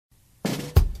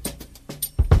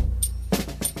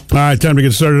All right, time to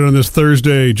get started on this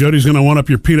Thursday. Jody's going to one-up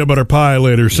your peanut butter pie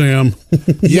later, Sam.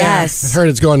 Yes. I heard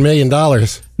it's going $1 million.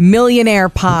 Millionaire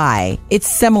pie. It's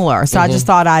similar, so I just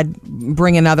thought I'd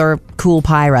bring another cool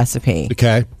pie recipe.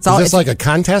 Okay. So Is this like a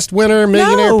contest winner,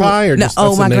 millionaire pie? Or no, just,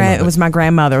 that's the name of it was my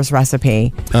grandmother's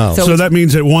recipe. Oh. So that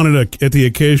means it won it at the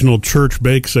occasional church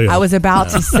bake sale. I was about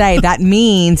to say, that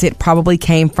means it probably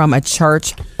came from a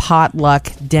church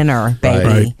potluck dinner, baby.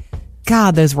 Right.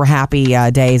 God, those were happy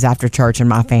days after church in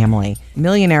my family.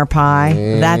 Millionaire pie.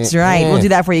 That's right. We'll do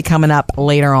that for you coming up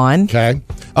later on. Okay.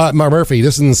 Mark Murphy,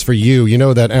 this is for you. You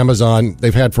know that Amazon,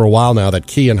 they've had for a while now that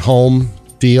key and home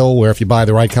deal where if you buy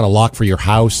the right kind of lock for your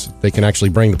house, they can actually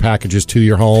bring the packages to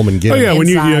your home and get when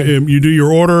inside. you do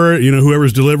your order,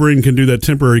 whoever's delivering can do that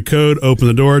temporary code, open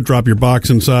the door, drop your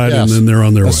box inside, and then they're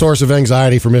on their way. A source of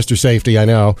anxiety for Mr. Safety, I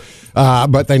know.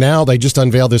 But they just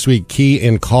unveiled this week Key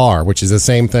in Car, which is the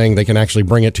same thing. They can actually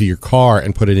bring it to your car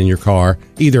and put it in your car,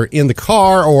 either in the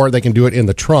car or they can do it in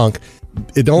the trunk.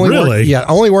 It only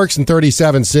only works in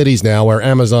 37 cities now where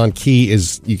Amazon Key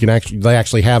is. They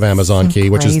actually have Amazon Key,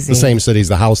 which is the same cities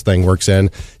the house thing works in.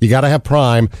 You got to have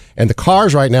Prime, and the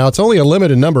cars right now. It's only a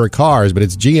limited number of cars, but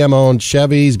it's GM owned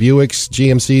Chevys, Buicks,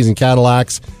 GMCs, and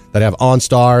Cadillacs that have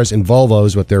OnStars and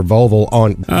Volvos with their Volvo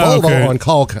on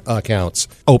call accounts.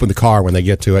 Open the car when they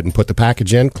get to it and put the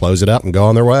package in, close it up, and go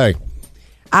on their way.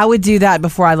 I would do that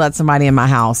before I let somebody in my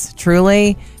house.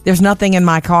 Truly, there's nothing in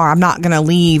my car. I'm not going to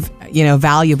leave,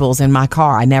 valuables in my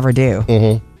car. I never do.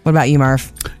 Mm-hmm. What about you,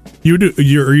 Murph? You do?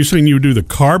 Are you saying you would do the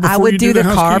car before? I would you do the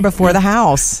car key? before the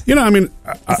house. It's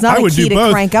not I a would key do to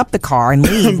both. crank up the car and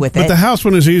leave with But it. the house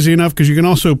one is easy enough because you can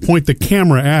also point the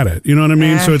camera at it. You know what I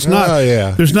mean? So it's not.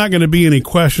 There's not going to be any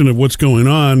question of what's going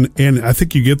on, and I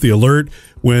think you get the alert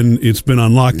when it's been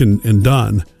unlocked and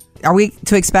done. Are we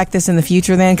to expect this in the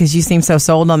future then? Because you seem so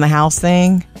sold on the house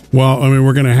thing. Well,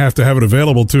 we're going to have it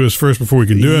available to us first before we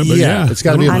can do it. But it's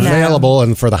got to be available,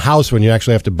 and for the house one, you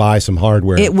actually have to buy some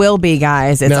hardware. It will be,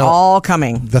 guys. It's all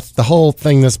coming. The whole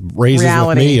thing this raises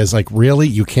with me is like, really?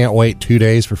 You can't wait 2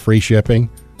 days for free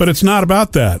shipping? But it's not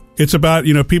about that. It's about,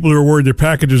 people who are worried their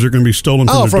packages are going to be stolen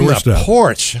from their doorstep. The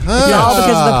porch. All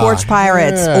because of the porch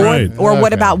pirates. Or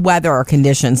what about weather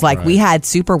conditions? Like we had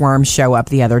superworms show up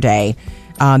the other day.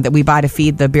 That we buy to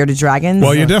feed the bearded dragons.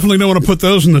 Well, you definitely don't want to put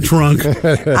those in the trunk.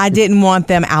 I didn't want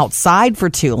them outside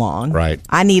for too long. Right.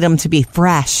 I need them to be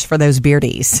fresh for those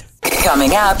beardies.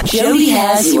 Coming up, Jody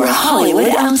has your Hollywood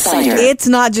Outsider. It's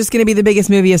not just going to be the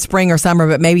biggest movie of spring or summer,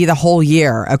 but maybe the whole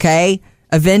year, okay?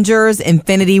 Avengers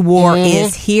Infinity War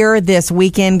is here this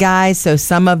weekend, guys. So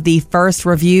some of the first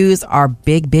reviews are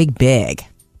big, big, big.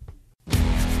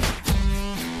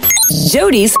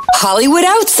 Jody's Hollywood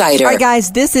Outsider. All right,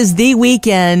 guys, this is the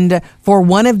weekend for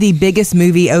one of the biggest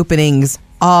movie openings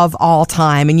of all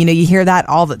time. And, you hear that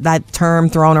that term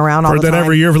thrown around all the time. Heard that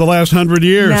every year for the last 100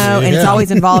 years. No, and it's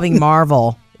always involving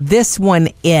Marvel. This one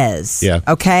is. Yeah.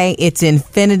 Okay? It's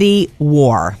Infinity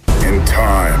War. In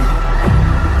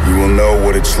time, you will know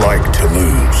what it's like to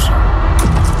lose.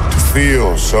 To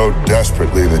feel so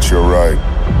desperately that you're right,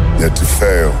 yet to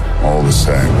fail all the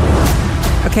same.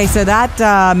 Okay, so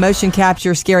that motion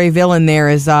capture scary villain there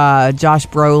is Josh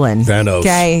Brolin. Thanos.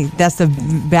 Okay, that's the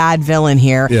bad villain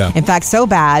here. Yeah. In fact, so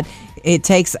bad, it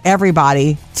takes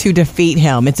everybody to defeat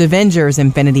him. It's Avengers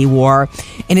Infinity War.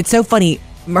 And it's so funny,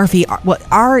 Murphy,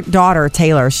 our daughter,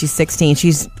 Taylor, she's 16.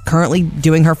 She's currently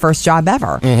doing her first job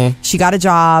ever. Mm-hmm. She got a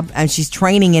job, and she's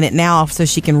training in it now so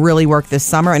she can really work this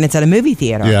summer, and it's at a movie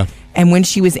theater. Yeah. And when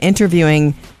she was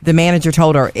interviewing, the manager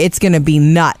told her it's going to be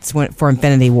nuts for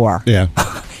Infinity War. Yeah.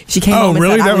 She came home and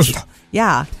really? said,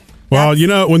 yeah. Well,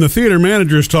 when the theater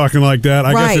manager is talking like that,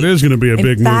 I guess it is going to be a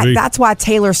big movie. That's why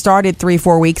Taylor started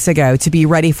 3-4 weeks ago to be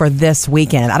ready for this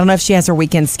weekend. I don't know if she has her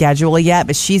weekend schedule yet,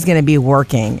 but she's going to be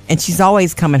working. And she's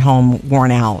always coming home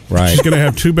worn out. Right. She's going to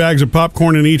have 2 bags of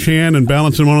popcorn in each hand and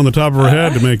balancing one on the top of her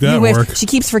head to make that work. She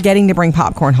keeps forgetting to bring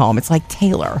popcorn home. It's like,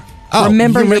 Taylor, Oh,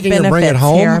 remember you're your making her benefits bring it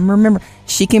home? here. Remember,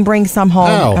 she can bring some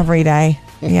home every day.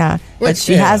 Yeah, but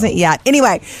she hasn't yet.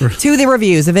 Anyway, to the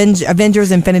reviews.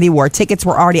 Avengers Infinity War. Tickets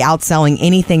were already outselling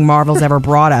anything Marvel's ever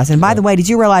brought us. And by the way, did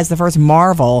you realize the first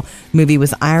Marvel movie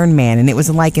was Iron Man? And it was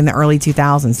like in the early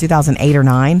 2000s, 2008 or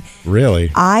 9.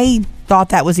 Really? I thought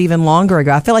that was even longer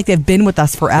ago. I feel like they've been with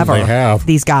us forever. They have.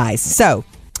 These guys. So,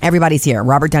 everybody's here.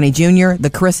 Robert Downey Jr., the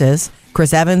Chris's,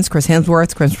 Chris Evans, Chris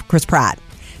Hemsworth, Chris Pratt.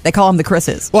 They call them the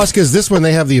Chris's. Well, it's because this one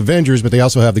they have the Avengers, but they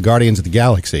also have the Guardians of the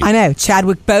Galaxy. I know.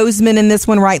 Chadwick Boseman in this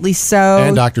one, rightly so.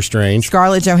 And Doctor Strange.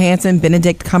 Scarlett Johansson,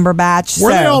 Benedict Cumberbatch.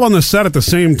 Were they all on the set at the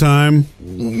same time?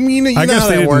 I guess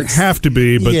they didn't have to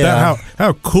be, but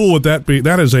how cool would that be?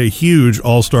 That is a huge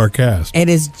all-star cast. It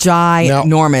is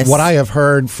ginormous. Now, what I have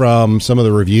heard from some of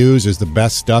the reviews is the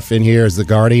best stuff in here is the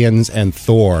Guardians and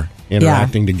Thor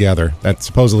interacting together. That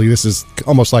supposedly this is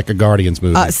almost like a Guardians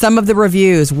movie. Some of the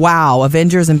reviews, wow,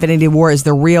 Avengers Infinity War is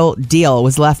the real deal.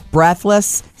 Was left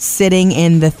breathless sitting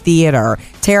in the theater.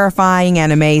 Terrifying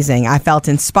and amazing. I felt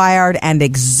inspired and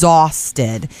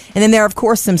exhausted. And then there are, of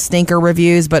course, some stinker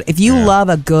reviews, but if you love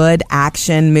a good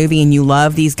action movie and you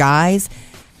love these guys,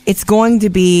 it's going to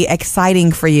be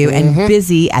exciting for you and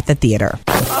busy at the theater.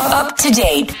 Up to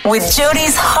date with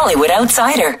Jody's Hollywood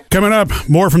Outsider. Coming up,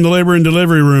 more from the labor and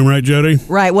delivery room, right, Jody?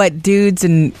 Right, what dudes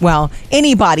and,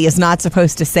 anybody is not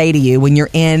supposed to say to you when you're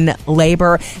in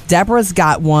labor. Deborah's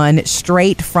got one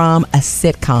straight from a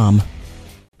sitcom.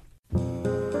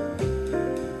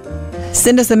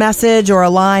 Send us a message or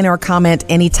a line or a comment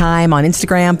anytime on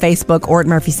Instagram, Facebook, or at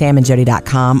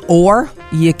murphysamandjody.com. Or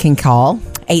you can call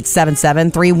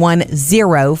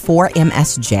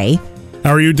 877-310-4MSJ.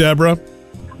 How are you, Deborah?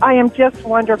 I am just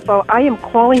wonderful. I am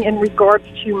calling in regards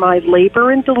to my labor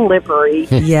and delivery.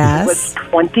 Yes. It was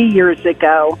 20 years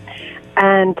ago.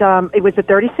 And it was a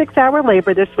 36-hour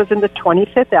labor. This was in the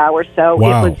 25th hour, so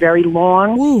wow. It was very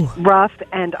long, rough,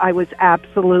 and I was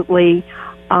absolutely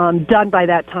done by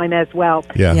that time as well.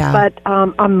 Yeah. But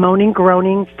I'm moaning,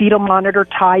 groaning, fetal monitor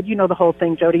tied. You know the whole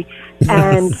thing, Jody.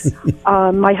 And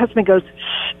my husband goes,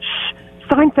 shh,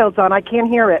 Seinfeld's on. I can't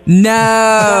hear it.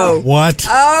 No. What?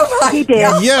 Oh, he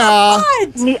did. Yeah.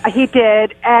 He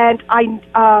did. And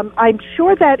I'm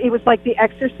sure that it was like The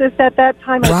Exorcist at that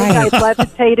time. I think I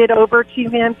levitated over to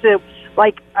him to,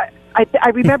 like, I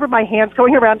remember my hands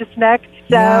going around his neck.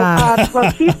 So, well,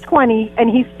 she's 20 and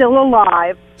he's still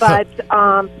alive. But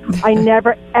I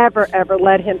never, ever, ever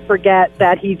let him forget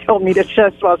that he told me to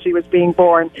shush while she was being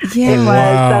born. Yeah. It was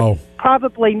Wow.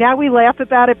 probably, now we laugh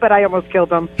about it, but I almost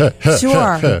killed him.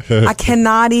 Sure. I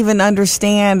cannot even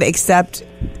understand, except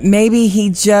maybe he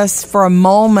just for a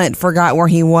moment forgot where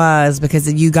he was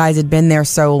because you guys had been there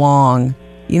so long.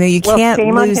 You know, you can't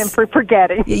shame lose on him for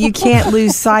forgetting. You can't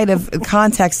lose sight of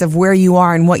context of where you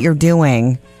are and what you're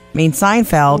doing. I mean,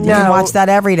 Seinfeld, you can watch that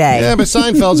every day. Yeah, but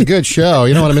Seinfeld's a good show.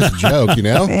 You don't want to miss a joke, you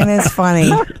know? It is funny.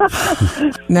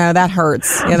 No, that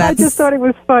hurts. Yeah, I just thought it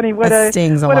was funny. What a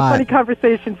funny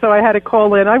conversation. So I had to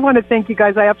call in. I want to thank you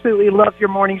guys. I absolutely love your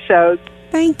morning shows.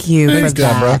 Thank you Thanks, for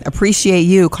that. Deborah. Appreciate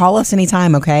you. Call us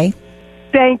anytime, okay?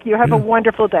 Thank you. Have a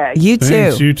wonderful day. You too.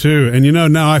 Thanks, you too. And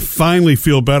now I finally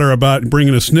feel better about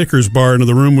bringing a Snickers bar into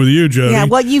the room with you, Jody. Yeah,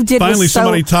 what you did finally was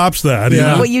somebody tops that.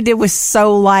 Yeah. What you did was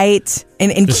so light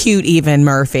and cute even,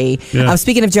 Murphy. Yeah.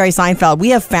 Speaking of Jerry Seinfeld, we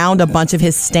have found a bunch of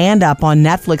his stand-up on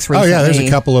Netflix recently. Oh, yeah, there's a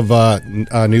couple of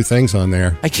new things on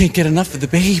there. I can't get enough of the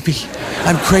baby.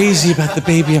 I'm crazy about the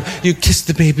baby. You kiss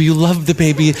the baby. You love the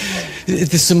baby.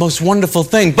 This is the most wonderful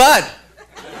thing. But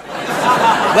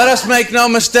let us make no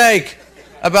mistake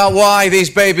about why these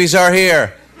babies are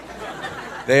here.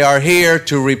 They are here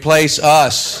to replace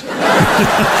us.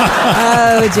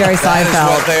 Oh, Jerry Seinfeld. That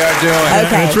is what they are doing.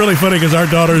 Okay. It's really funny because our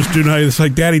daughters do not. It's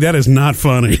like, Daddy, that is not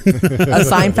funny.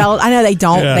 Seinfeld? I know they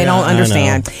don't. Yeah, they don't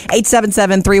understand.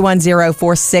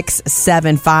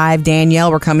 877-310-4675.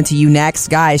 Danielle, we're coming to you next.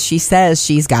 Guys, she says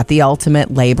she's got the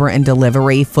ultimate labor and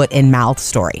delivery foot and mouth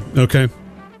story. Okay.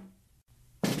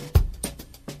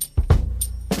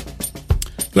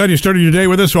 Glad you started your day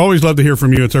with us. We always love to hear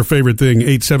from you. It's our favorite thing.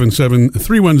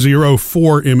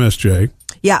 877-310-4MSJ.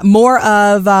 Yeah, more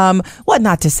of what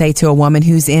not to say to a woman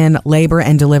who's in labor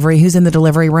and delivery, who's in the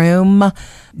delivery room.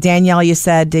 Danielle, you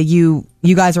said you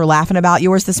guys were laughing about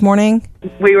yours this morning?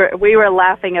 We were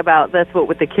laughing about, that's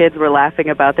what the kids were laughing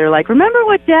about. They're like, remember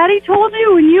what Daddy told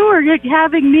you when you were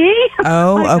having me?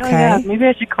 Oh, like, okay. Oh, yeah. Maybe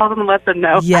I should call them and let them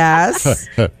know. Yes.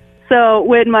 So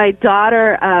when my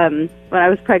daughter, when I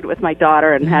was pregnant with my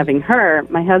daughter and having her,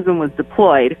 my husband was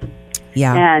deployed.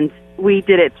 Yeah. And we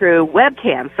did it through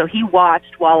webcam. So he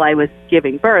watched while I was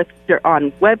giving birth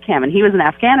on webcam. And he was in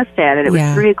Afghanistan, and it was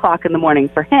 3 o'clock in the morning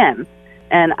for him.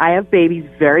 And I have babies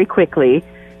very quickly.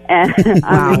 And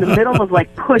I'm in the middle of,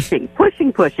 like, pushing.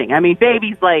 I mean,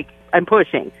 baby's like, I'm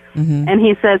pushing. Mm-hmm. And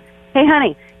he says, hey,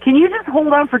 honey, can you just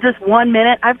hold on for just 1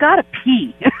 minute? I've got to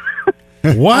pee.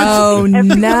 What? Oh,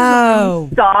 no.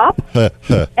 Stop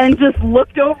and just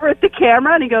looked over at the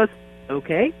camera, and he goes,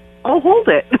 okay. I'll hold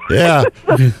it. Yeah.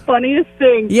 The funniest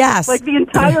thing. Yes. Like the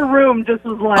entire room just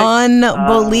was like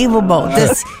unbelievable.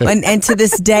 And to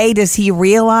this day, does he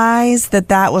realize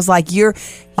that was like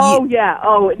Oh yeah.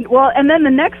 Oh well. And then the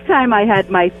next time I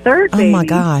had my third baby. Oh my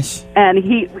gosh. And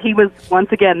he was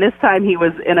once again. This time he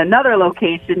was in another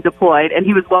location deployed, and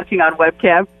he was watching on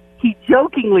webcam. He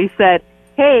jokingly said,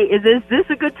 "Hey, is this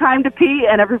a good time to pee?"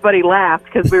 And everybody laughed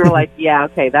because we were like, "Yeah,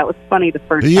 okay, that was funny the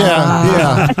first time."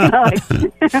 Yeah.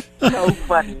 So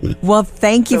funny. Well,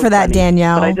 thank you for that, funny.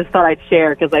 Danielle. But I just thought I'd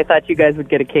share because I thought you guys would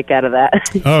get a kick out of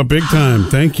that. Oh, big time!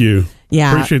 Thank you.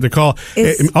 Yeah. Appreciate the call.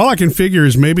 All I can figure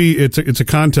is maybe it's a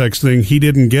context thing. He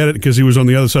didn't get it because he was on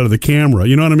the other side of the camera.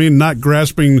 You know what I mean? Not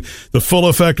grasping the full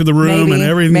effect of the room and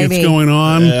everything that's going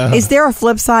on. Yeah. Is there a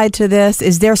flip side to this?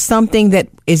 Is there a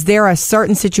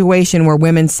certain situation where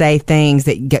women say things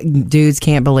that dudes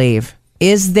can't believe?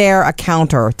 Is there a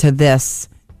counter to this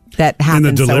that happens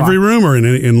in the delivery room or in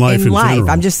life? In life, general?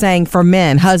 I'm just saying for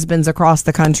men, husbands across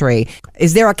the country.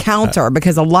 Is there a counter?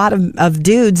 Because a lot of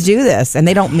dudes do this and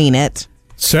they don't mean it.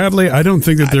 Sadly, I don't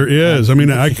think that there is. I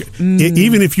mean,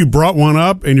 even if you brought one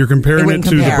up and you're comparing it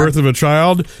to the birth of a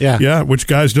child, which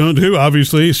guys don't do,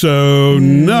 obviously. So,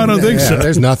 no, I don't think so.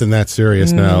 There's nothing that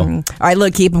serious now. All right,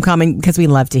 look, keep them coming because we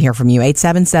love to hear from you.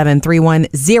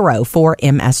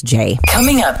 877-310-4MSJ.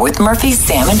 Coming up with Murphy,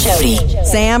 Sam, and Jody.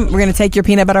 Sam, we're going to take your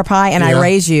peanut butter pie and I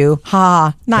raise you.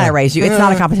 Not I raise you. It's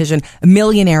not a competition. A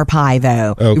millionaire pie,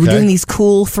 though. Okay. We're doing these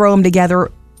cool, throw them together,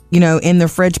 in the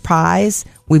fridge pies.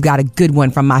 We've got a good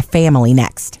one from my family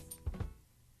next.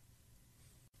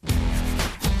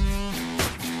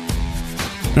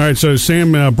 All right, so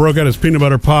Sam broke out his peanut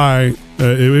butter pie.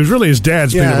 It was really his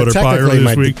dad's peanut butter pie earlier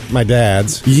this week. My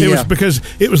dad's. It was because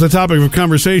it was the topic of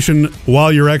conversation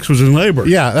while your ex was in labor.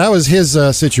 Yeah, that was his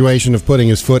situation of putting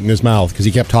his foot in his mouth because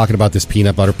he kept talking about this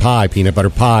peanut butter pie,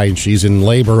 and she's in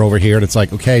labor over here. And it's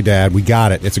like, okay, Dad, we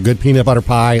got it. It's a good peanut butter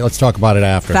pie. Let's talk about it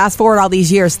after. Fast forward all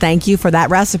these years. Thank you for that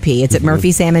recipe. It's at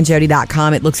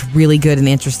murphysamandjody.com. It looks really good and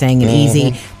interesting and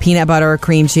easy. Peanut butter,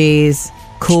 cream cheese,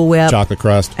 Cool Whip. Chocolate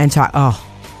crust. And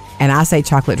and I say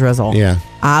chocolate drizzle. Yeah.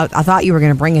 I thought you were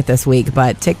going to bring it this week,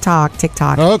 but TikTok.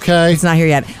 Okay. It's not here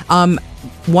yet.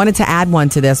 Wanted to add one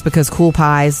to this because cool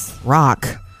pies rock.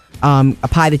 A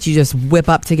pie that you just whip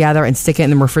up together and stick it in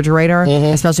the refrigerator,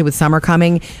 especially with summer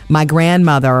coming. My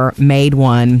grandmother made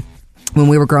one when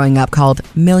we were growing up called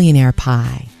millionaire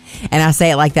pie. And I say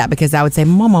it like that because I would say,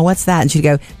 Mama, what's that? And she'd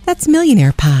go, that's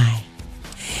millionaire pie.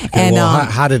 Okay, and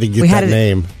how did he get that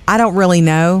name? I don't really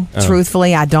know.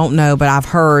 Truthfully, I don't know, but I've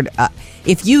heard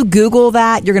if you Google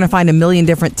that, you're going to find a million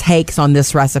different takes on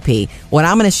this recipe. What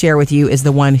I'm going to share with you is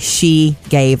the one she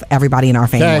gave everybody in our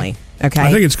family. Okay.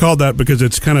 I think it's called that because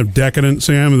it's kind of decadent,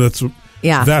 Sam. That's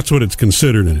what it's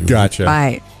considered anyway.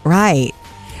 Gotcha. Right.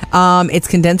 It's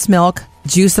condensed milk,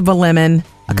 juice of a lemon,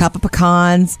 a cup of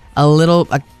pecans,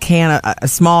 a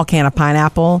small can of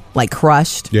pineapple, like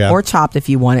crushed or chopped if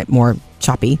you want it more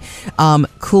choppy.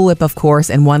 Cool Whip, of course,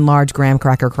 and one large graham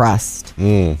cracker crust.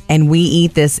 And we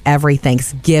eat this every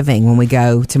Thanksgiving when we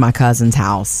go to my cousin's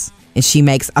house. And she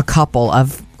makes a couple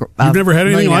of You've never had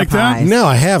anything like pies. that? No,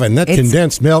 I haven't. That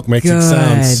condensed milk makes it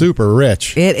sound super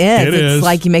rich. It is. It's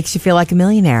like it makes you feel like a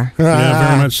millionaire. Yeah,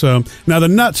 very much so. Now, the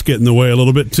nuts get in the way a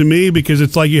little bit to me because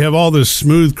it's like you have all this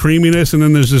smooth creaminess and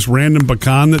then there's this random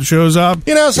pecan that shows up.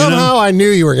 Somehow I knew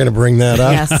you were going to bring that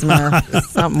up. Yes, Murph.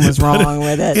 Something was wrong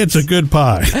with it. It's a good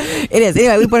pie. It is.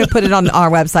 Anyway, we want to put it on our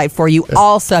website for you.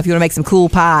 Also, if you want to make some cool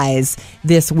pies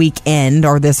this weekend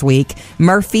or this week,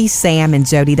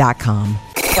 murphysamandjody.com.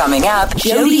 Coming up,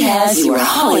 Jody has your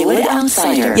Hollywood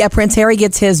Outsider. Yeah, Prince Harry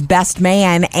gets his best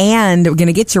man, and we're going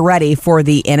to get you ready for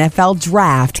the NFL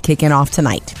Draft kicking off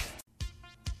tonight.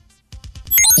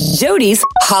 Jody's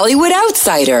Hollywood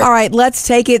Outsider. All right, let's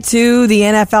take it to the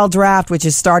NFL Draft, which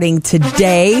is starting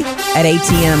today at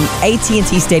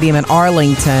AT&T Stadium in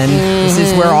Arlington. This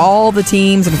is where all the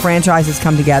teams and franchises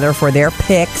come together for their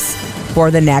picks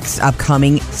for the next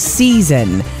upcoming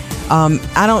season.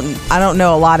 I don't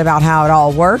know a lot about how it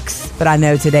all works, but I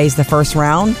know today's the first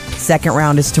round. Second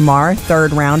round is tomorrow.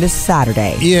 Third round is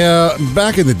Saturday. Yeah,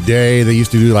 back in the day, they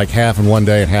used to do like half in one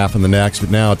day and half in the next, but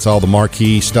now it's all the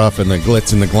marquee stuff and the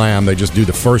glitz and the glam. They just do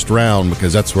the first round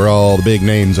because that's where all the big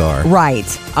names are. Right.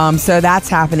 So that's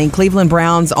happening. Cleveland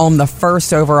Browns own the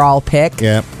first overall pick.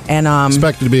 Yeah. And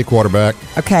expected to be a quarterback.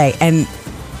 Okay, and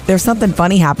there's something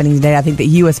funny happening today I think that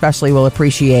you especially will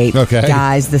appreciate. Okay.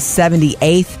 Guys, the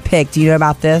 78th pick, do you know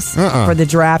about this? For the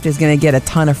draft is going to get a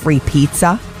ton of free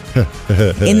pizza.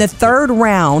 In the third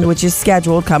round, which is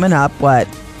scheduled coming up,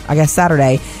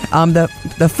 Saturday, the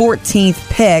 14th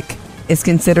pick is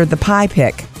considered the pie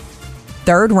pick.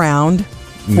 Third round,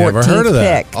 Never heard of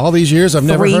that. Pick. All these years, I've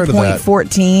never heard of that.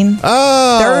 3.14.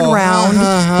 Oh. Third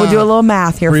round. We'll do a little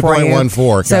math here for you.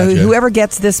 3.14. So gotcha. whoever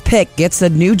gets this pick gets a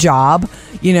new job,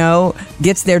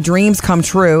 gets their dreams come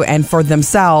true, and for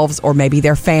themselves or maybe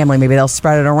their family, maybe they'll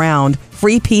spread it around.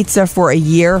 Free pizza for a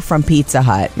year from Pizza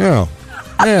Hut. Oh.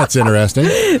 Yeah, that's interesting.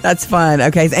 That's fun.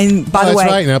 Okay, and by the way,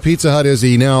 that's right. Now Pizza Hut is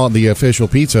now the official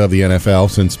pizza of the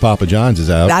NFL since Papa John's is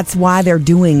out. That's why they're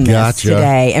doing this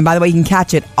today. And by the way, you can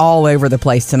catch it all over the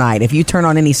place tonight. If you turn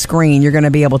on any screen, you're going to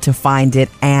be able to find it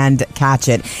and catch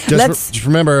it. Just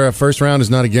remember, first round is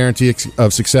not a guarantee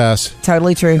of success.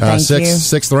 Totally true. Thank you.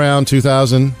 Sixth round,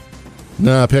 2000.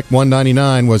 Pick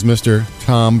 199 was Mr.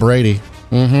 Tom Brady.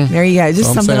 Mm-hmm. There you go.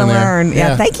 Just something to learn.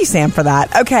 Yeah. Thank you, Sam, for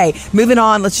that. Okay, moving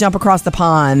on. Let's jump across the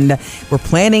pond. We're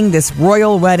planning this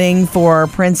royal wedding for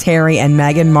Prince Harry and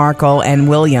Meghan Markle, and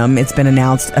William, it's been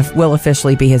announced, will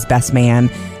officially be his best man.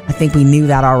 I think we knew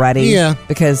that already. Yeah.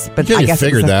 But I guess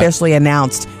it's officially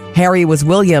announced. Harry was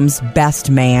William's best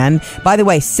man. By the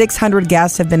way, 600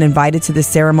 guests have been invited to this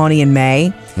ceremony in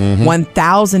May.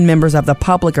 1,000 members of the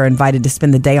public are invited to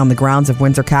spend the day on the grounds of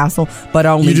Windsor Castle, but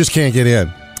you just can't get in.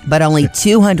 But only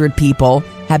 200 people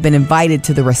have been invited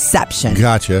to the reception.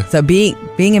 Gotcha. So being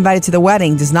invited to the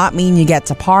wedding does not mean you get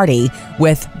to party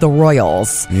with the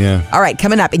royals. Yeah. All right,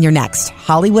 coming up in your next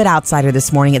Hollywood Outsider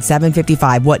this morning at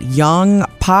 7:55, what young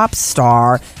pop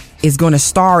star is going to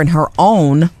star in her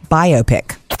own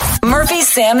biopic? Murphy,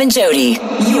 Sam, and Jody,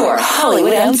 your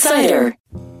Hollywood Outsider.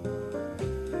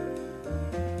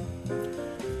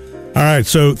 All right,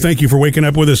 so thank you for waking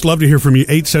up with us. Love to hear from you.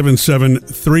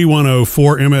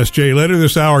 877-310-4MSJ. Later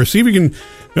this hour, see if you can,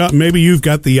 maybe you've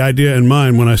got the idea in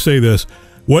mind when I say this.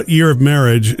 What year of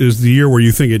marriage is the year where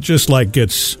you think it just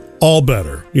gets all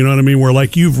better? You know what I mean? Where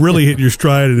you've really hit your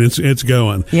stride and it's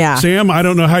going. Yeah. Sam, I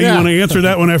don't know how you want to answer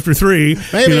that one after 3.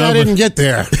 Maybe I didn't get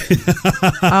there.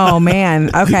 Oh,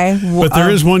 man. Okay. But there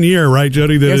is 1 year, right,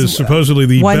 Jody, that is supposedly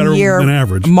the better than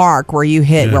average mark where you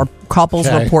hit where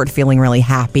couples report feeling really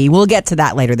happy. We'll get to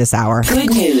that later this hour.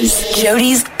 Good news.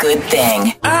 Jody's good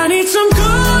thing. I need some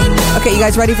good. Okay, you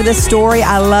guys ready for this story?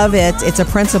 I love it. It's a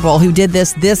principal who did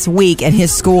this week at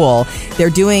his school. They're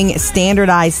doing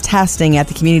standardized testing at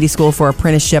the community school for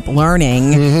apprenticeship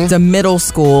learning. It's a middle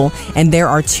school, and there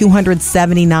are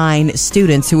 279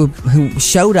 students who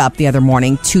showed up the other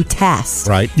morning to test.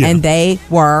 Right. Yeah. And they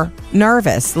were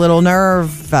nervous, a little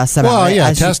nervous about it. Well,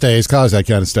 yeah, test days cause that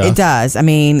kind of stuff. It does. I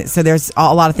mean, so there's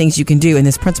a lot of things you can do. And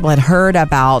this principal had heard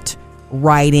about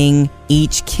writing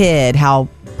each kid, how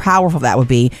powerful that would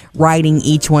be, writing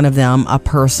each one of them a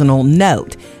personal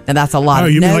note. Now, that's a lot of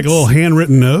notes. Oh, you mean like a little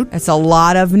handwritten note? It's a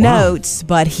lot of notes,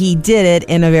 but he did it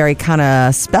in a very kind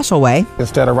of special way.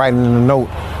 Instead of writing in a note,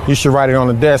 you should write it on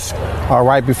the desk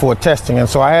right before testing. And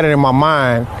so I had it in my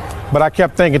mind, but I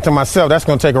kept thinking to myself, that's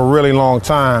going to take a really long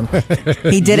time.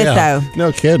 He did it, though.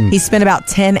 No kidding. He spent about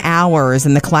 10 hours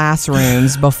in the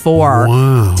classrooms before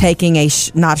taking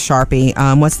not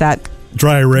Sharpie, what's that?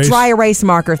 Dry erase. Dry erase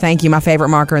marker, thank you, my favorite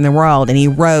marker in the world. And he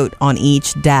wrote on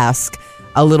each desk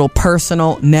a little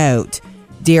personal note.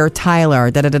 Dear Tyler,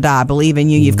 I believe in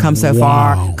you. You've come so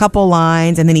far. Couple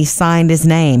lines, and then he signed his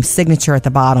name, signature at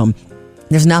the bottom.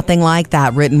 There's nothing like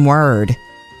that written word.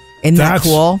 Isn't that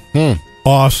cool?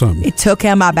 Awesome. It took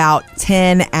him about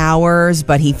 10 hours,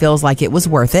 but he feels like it was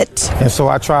worth it. And so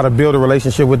I try to build a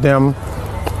relationship with them,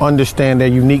 understand their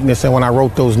uniqueness, and when I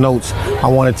wrote those notes, I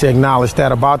wanted to acknowledge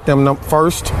that about them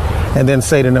first, and then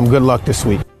say to them, good luck this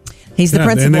week. He's the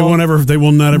principal. And they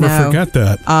will not ever forget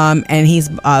that. And he's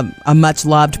a much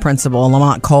loved principal.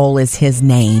 Lamont Cole is his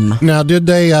name. Now, did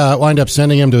they wind up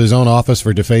sending him to his own office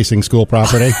for defacing school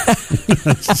property?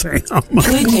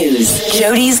 Good news.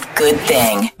 Jody's good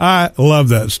thing. I love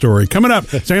that story. Coming up,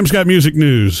 Sam's got music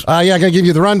news. I'm going to give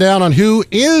you the rundown on who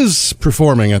is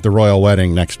performing at the royal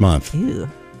wedding next month. Ew.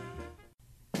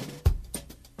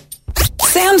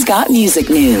 Sam's got music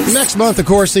news. Next month, of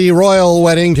course, the royal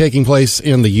wedding taking place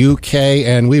in the UK,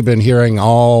 and we've been hearing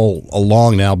all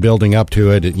along now, building up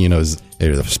to it. You know, is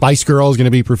the Spice Girls going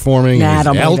to be performing? Is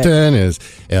Elton? Is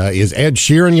Ed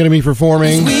Sheeran going to be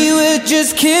performing? We were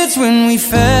just kids when we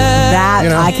fell. That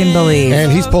I can believe.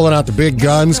 And he's pulling out the big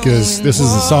guns because this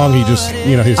is the song he just,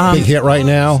 his big hit right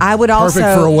now. I would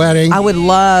perfect for a wedding. I would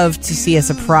love to see a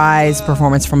surprise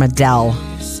performance from Adele.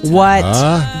 What?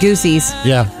 Goosies.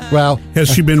 Yeah. Well, has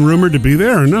she been rumored to be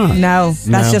there or not? No.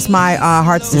 That's just my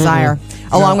heart's desire.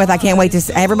 Along with, I can't wait to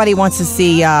see, everybody wants to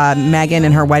see Meghan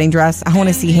in her wedding dress. I want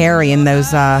to see Harry in those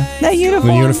that uniform.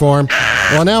 The uniform.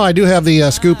 Well, now I do have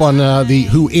the scoop on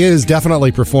who is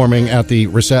definitely performing at the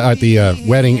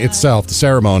wedding itself, the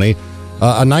ceremony.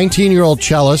 A 19-year-old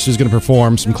cellist is going to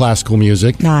perform some classical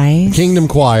music. Nice. Kingdom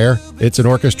Choir. It's an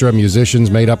orchestra of musicians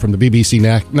made up from the BBC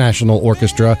National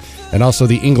Orchestra and also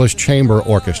the English Chamber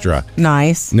Orchestra.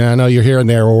 Nice. Now, I know you're hearing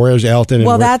there, well, where's Elton?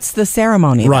 Well, that's the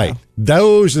ceremony. Right.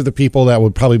 Those are the people that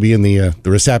would probably be in the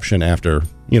reception after,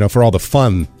 for all the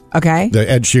fun. Okay. The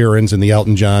Ed Sheerans and the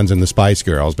Elton Johns and the Spice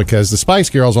Girls, because the Spice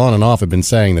Girls on and off have been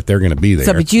saying that they're going to be there.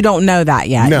 So, but you don't know that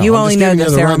yet. No, you I'm only just know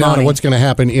giving the you rundown ceremony. of what's going to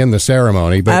happen in the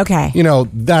ceremony. But, okay.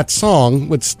 That song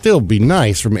would still be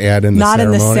nice from Ed in the Not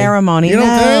ceremony. in the ceremony. You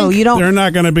don't think? You don't. They're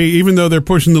not going to be, even though they're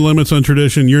pushing the limits on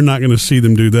tradition, you're not going to see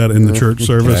them do that in the church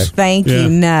service. Thank you.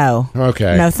 No.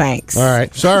 Okay. No thanks. All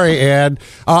right. Sorry, Ed.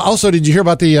 Also, did you hear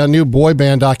about the new boy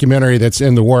band documentary that's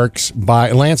in the works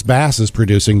by Lance Bass is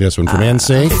producing this one from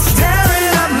NSYNC?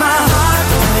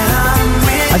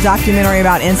 A documentary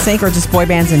about NSYNC or just boy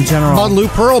bands in general? About Lou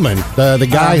Pearlman, the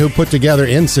guy who put together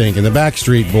NSYNC and the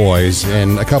Backstreet Boys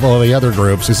and a couple of the other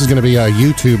groups. This is going to be a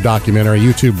YouTube documentary,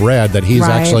 YouTube Red, that he's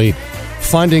actually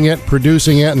funding it,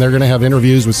 producing it, and they're going to have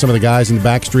interviews with some of the guys in the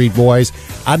Backstreet Boys.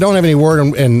 I don't have any word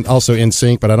on, and also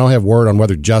NSYNC, but I don't have word on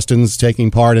whether Justin's taking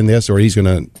part in this or he's going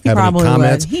to have any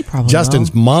comments. He probably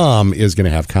Justin's mom is going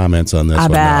to have comments on this. I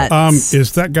bet.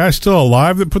 Is that guy still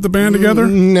alive that put the band together?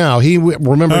 No, he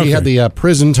had the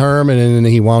prison term and then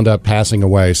he wound up passing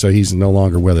away, so he's no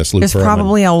longer with us. Lou There's Pearlman.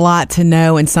 probably a lot to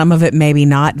know, and some of it maybe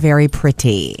not very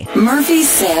pretty. Murphy,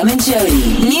 Sam, and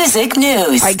Jody. Music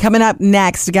news. All right, coming up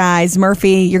next, guys. Murphy,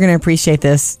 you're going to appreciate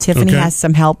this. Tiffany has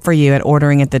some help for you at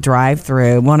ordering at the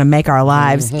drive-thru. We want to make our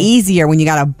lives easier when you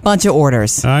got a bunch of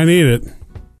orders. I need it.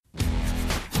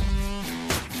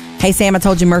 Hey, Sam, I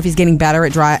told you Murphy's getting better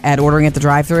at ordering at the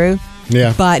drive-thru.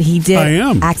 Yeah. But he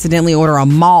did accidentally order a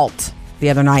malt the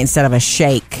other night instead of a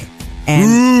shake.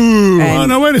 Oh,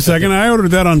 no, wait a second. I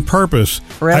ordered that on purpose.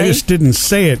 Really? I just didn't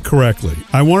say it correctly.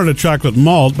 I wanted a chocolate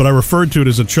malt, but I referred to it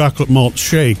as a chocolate malt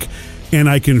shake, and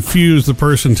I confused the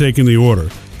person taking the order.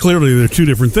 Clearly, they're two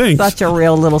different things. Such a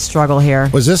real little struggle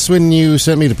here. Was this when you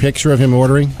sent me the picture of him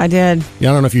ordering? I did. Yeah,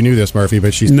 I don't know if you knew this, Murphy,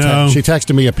 but she No. she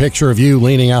texted me a picture of you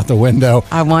leaning out the window.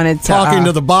 I wanted to talking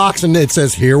to the box, and it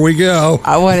says, "Here we go."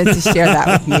 I wanted to share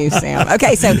that with you, Sam.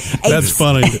 Okay, so That's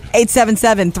funny.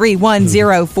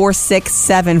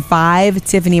 877-310-4675.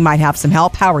 Tiffany might have some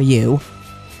help. How are you?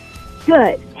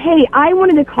 Good. Hey, I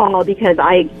wanted to call because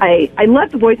I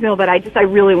left the voicemail, but I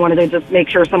really wanted to just make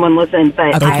sure someone listened.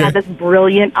 But I had this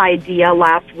brilliant idea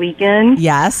last weekend.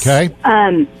 Yes. Okay.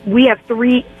 We have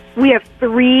three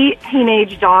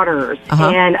teenage daughters,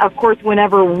 and of course,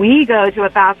 whenever we go to a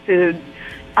fast food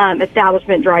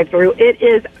establishment drive-through, it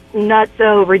is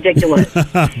nutso ridiculous.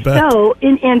 So,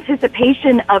 in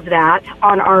anticipation of that,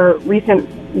 on our recent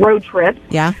road trip,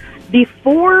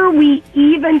 before we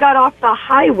even got off the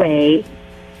highway,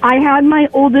 I had my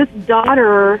oldest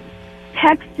daughter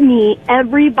text me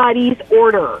everybody's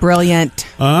order. Brilliant.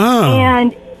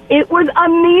 And it was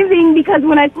amazing because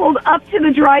when I pulled up to the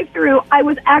drive-thru, I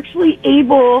was actually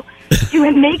able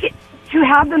to make it, to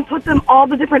have them put all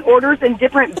the different orders in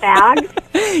different bags.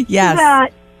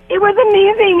 Yes. It was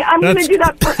amazing. I'm going to do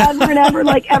that forever and ever.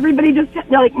 Like, everybody just,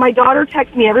 like, my daughter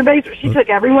texted me. She took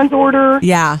everyone's order.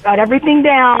 Yeah. Got everything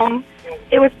down.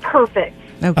 It was perfect.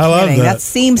 No I love kidding. that.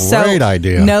 Seems Great so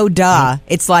idea. no duh.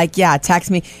 It's like,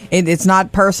 text me. It's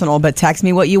not personal, but text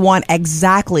me what you want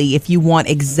exactly. If you want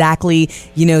exactly,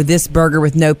 this burger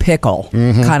with no pickle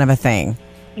kind of a thing.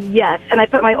 Yes, and I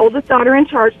put my oldest daughter in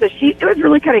charge, so it was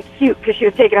really kind of cute because she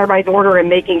was taking everybody's order and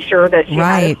making sure that she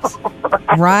had it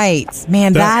right.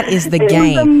 Man, that is the It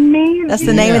game. was amazing. That's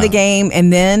the name of the game.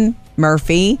 And then,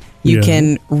 Murphy, you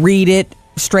can read it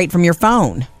straight from your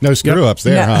phone. No screw-ups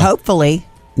there, huh? Hopefully.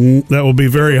 That will be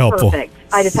very helpful. Perfect.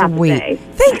 I just have to say.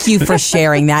 Thank you for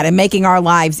sharing that and making our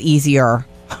lives easier.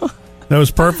 That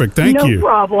was perfect. Thank you. No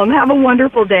problem. Have a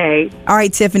wonderful day. All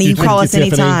right, Tiffany, you call us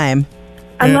anytime.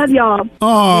 I love y'all.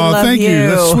 Oh, thank you.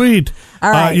 That's sweet. All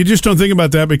right. You just don't think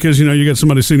about that because, you got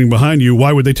somebody sitting behind you.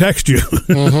 Why would they text you?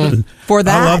 For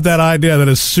that? I love that idea. That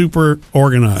is super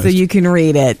organized. So you can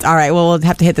read it. All right. Well, we'll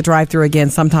have to hit the drive-thru again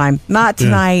sometime. Not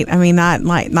tonight. I mean, not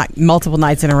multiple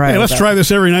nights in a row. Hey, let's try this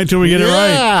every night till we get it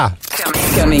right.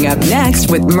 Coming up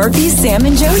next with Murphy, Sam,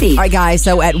 and Jody. All right, guys.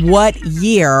 So at what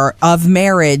year of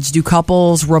marriage do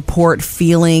couples report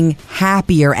feeling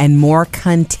happier and more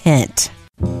content?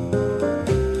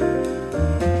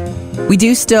 We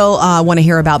do still want to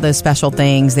hear about those special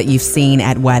things that you've seen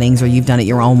at weddings or you've done at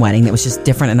your own wedding that was just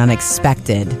different and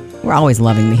unexpected. We're always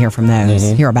loving to hear from those,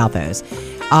 hear about those.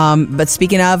 But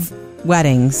speaking of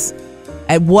weddings,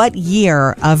 at what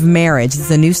year of marriage, this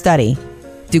is a new study,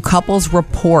 do couples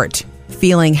report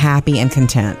feeling happy and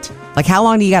content? Like, how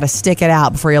long do you got to stick it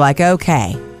out before you're like,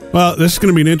 okay, Well, this is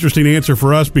going to be an interesting answer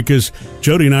for us because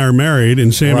Jody and I are married,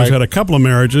 and Sam has Right. had a couple of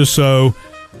marriages. So,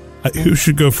 who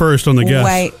should go first on the guess?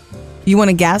 Wait, you want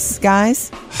to guess,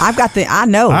 guys? I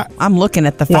know. I'm looking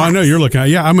at the facts. Well, I know you're looking at.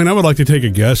 Yeah, I mean, I would like to take a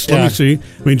guess. Let Yeah. me see.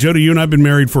 I mean, Jody, you and I have been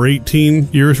married for 18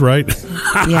 years, right?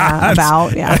 Yeah,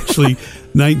 about, yeah. Actually,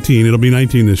 19. It'll be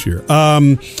 19 this year.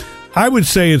 I would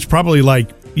say it's probably like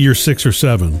year 6 or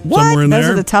 7. What? Somewhere in Those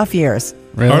there. are the tough years.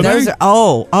 Really? Are Those they?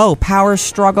 are power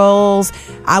struggles.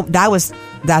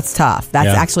 That's tough. That's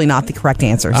Yeah. actually not the correct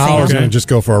answer. I Sam, was going to just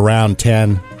go for around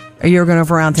 10. or you're going to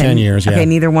for around 10? 10 years, yeah. Okay,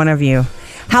 neither one of you.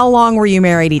 How long were you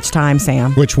married each time,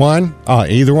 Sam? Which one?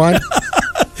 Either one.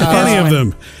 Any of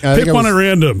them. I think Pick it one was- at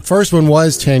random. First one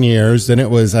was 10 years. Then it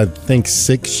was, I think,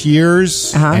 6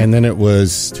 years. Uh-huh. And then it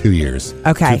was 2 years.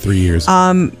 Okay. 3 years.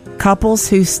 Couples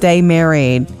who stay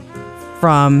married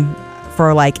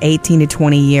for like 18 to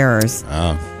 20 years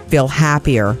feel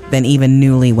happier than even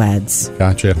newlyweds.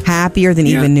 Gotcha. Happier than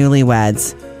even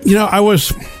newlyweds. You know,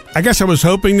 I guess I was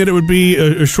hoping that it would be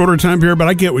a shorter time period, but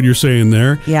I get what you're saying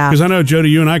there. Yeah. Because I know, Jody,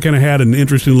 you and I kind of had an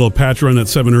interesting little patch around that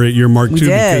 7 or 8 year mark, We too.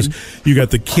 did. Because you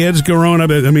got the kids growing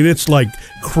up. I mean, it's like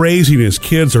craziness.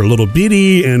 Kids are little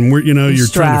bitty, and you're trying to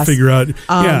Stress. figure out.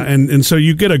 And so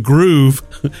you get a groove.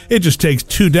 It just takes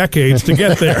 2 decades to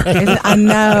get there. I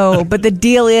know, but the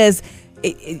deal is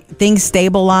things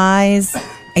stabilize.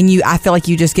 And I feel like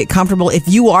you just get comfortable. If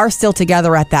you are still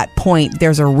together at that point,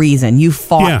 there's a reason. You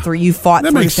fought through That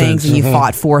through makes things, sense. and you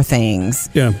fought for things.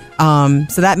 Yeah.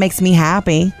 So that makes me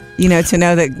happy, to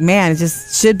know that, man, it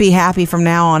just should be happy from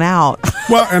now on out.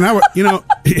 Well, and I would,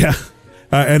 yeah.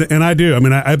 And I do. I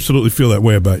mean, I absolutely feel that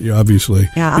way about you, obviously.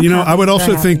 Yeah, But, I'm I would happy.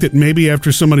 also Very think that maybe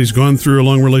after somebody's gone through a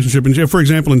long relationship, and for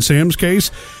example, in Sam's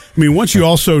case, I mean, once you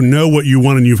also know what you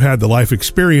want and you've had the life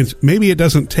experience, maybe it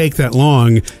doesn't take that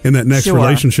long in that next Sure.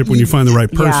 relationship when you find the right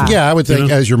person. Yeah, I would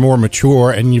think as you're more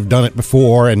mature and you've done it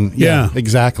before, and Yeah.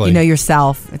 exactly. You know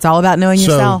yourself. It's all about knowing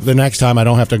so yourself. the next time I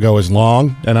don't have to go as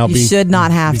long, and I'll You be. should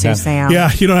not have to, happy. Sam. Yeah,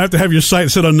 you don't have to have your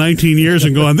sight set on 19 years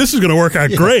and going, this is going to work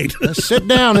out great. Let's sit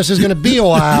down. This is going to be a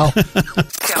while.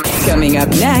 Coming up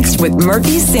next with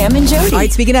Murphy, Sam, and Jody. All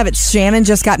right, speaking of it, Shannon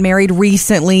just got married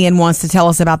recently and wants to tell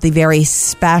us about the very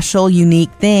special,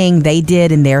 unique thing they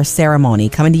did in their ceremony.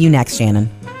 Coming to you next, Shannon.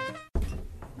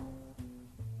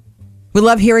 We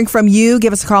love hearing from you.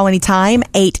 Give us a call anytime,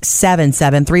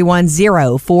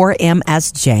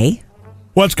 877-310-4MSJ.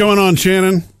 What's going on,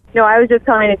 Shannon? No, I was just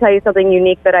calling to tell you something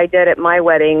unique that I did at my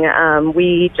wedding.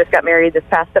 We just got married this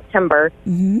past September,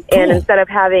 and instead of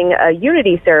having a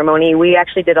unity ceremony, we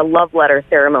actually did a love letter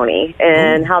ceremony.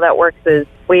 And how that works is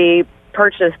we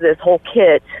purchase this whole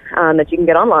kit that you can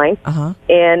get online,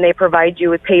 and they provide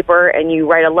you with paper, and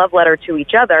you write a love letter to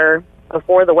each other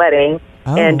before the wedding.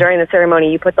 And during the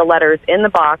ceremony, you put the letters in the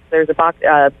box. There's a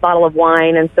bottle of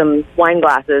wine and some wine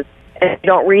glasses. And you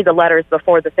don't read the letters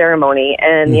before the ceremony.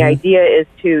 And the idea is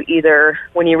to either,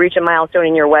 when you reach a milestone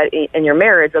in your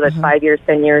marriage, whether it's 5 years,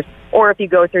 10 years, or if you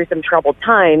go through some troubled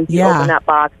times, you open that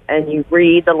box and you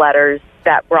read the letters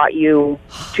that brought you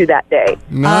to that day.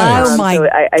 Nice. Oh, my so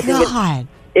I think God.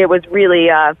 it was really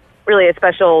a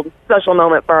special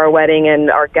moment for our wedding,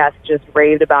 and our guests just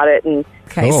raved about it. And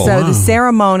Okay, Cool. so Wow.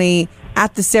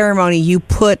 at the ceremony, you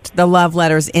put the love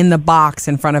letters in the box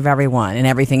in front of everyone and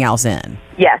everything else in.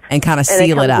 yes, And kind of and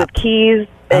seal it it comes up. with keys.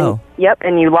 And,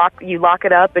 and you lock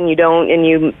it up, and you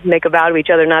make a vow to each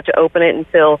other not to open it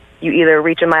until you either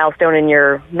reach a milestone in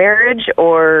your marriage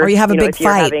or you have a big if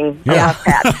you're fight. having a Yeah. rough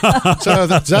patch. So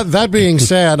that being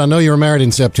said, I know you were married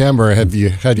in September. Did you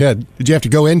have to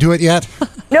go into it yet?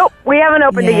 Nope, we haven't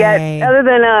opened it Yay. yet. Other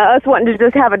than us wanting to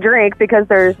just have a drink because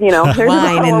there's Wine a in bottle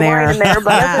of there. wine in there.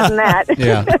 But other than that,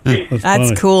 Yeah.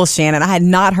 That's cool, Shannon. I had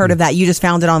not heard of that. You just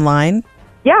found it online?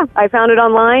 yeah, I found it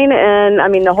online, and I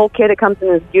mean the whole kit. It comes in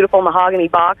this beautiful mahogany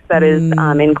box that is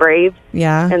engraved,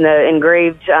 Yeah. and the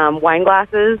engraved wine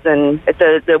glasses, and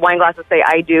the wine glasses say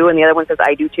 "I do," and the other one says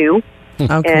 "I do too." Oh,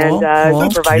 cool. And cool. you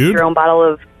That's provide cute. your own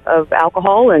bottle of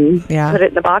alcohol and Yeah. put it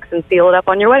in the box and seal it up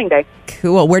on your wedding day.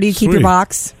 Cool. Where do you keep your Sweet.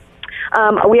 box?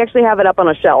 We actually have it up on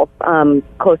a shelf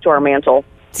close to our mantle.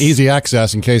 Easy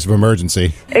access in case of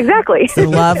emergency. Exactly. The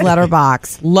love letter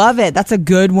box. Love it. That's a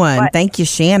good one. What? Thank you,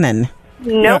 Shannon.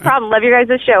 No problem. Love your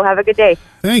guys' show. Have a good day.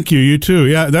 Thank you. You too.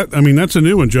 Yeah, that's a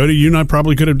new one, Jody. You and I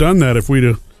probably could have done that if we'd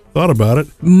have thought about it.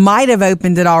 Might have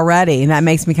opened it already, and that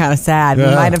makes me kind of sad. We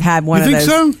Yeah. might have had one You of think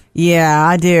those. so? Yeah,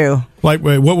 I do. Like,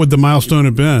 wait, what would the milestone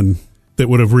have been? that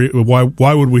would have.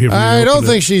 Why would we have? I don't reopened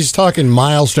think she's talking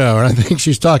milestone. I think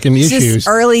she's talking It's issues. just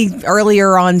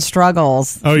earlier on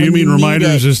struggles. Oh, you when mean need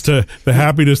reminders it. as to the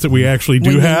happiness that we actually do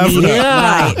When you have? need it.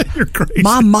 Right. You're crazy.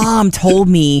 My mom told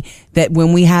me that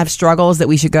when we have struggles that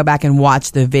we should go back and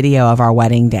watch the video of our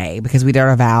wedding day because we did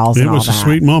our vows It and all was a that.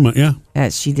 sweet moment, yeah.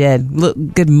 Yes, she did. Look,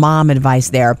 good mom advice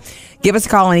there. Give us a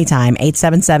call anytime,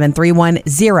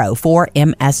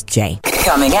 877-310-4MSJ.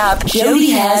 Coming up,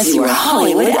 Jody has your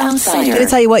Hollywood Outsider. I'm going to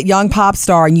tell you what, young pop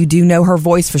star, and you do know her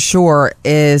voice for sure,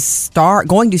 is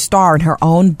going to star in her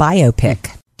own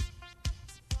biopic.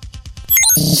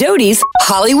 Jody's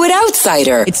Hollywood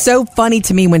Outsider. It's so funny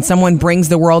to me when someone brings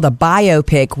the world a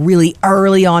biopic really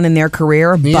early on in their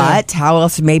career, but how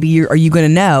else maybe are you going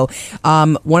to know?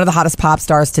 One of the hottest pop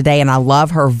stars today, and I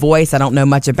love her voice. I don't know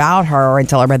much about her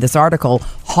until I read this article.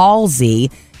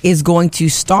 Halsey is going to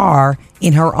star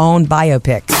in her own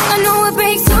biopic. I know it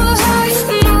breaks your heart.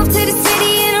 Move to the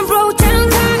city in a broke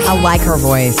down car. I like her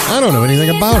voice. I don't know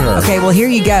anything about her. Okay, well, here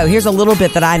you go. Here's a little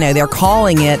bit that I know. They're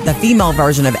calling it the female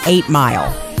version of 8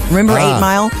 Mile. Remember 8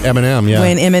 Mile? Eminem, yeah.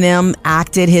 When Eminem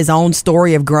acted his own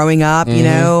story of growing up, you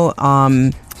know?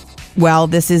 Well,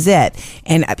 this is it.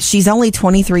 And she's only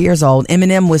 23 years old.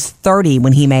 Eminem was 30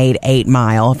 when he made 8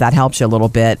 Mile, if that helps you a little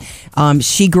bit.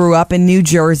 She grew up in New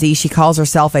Jersey. She calls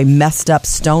herself a messed up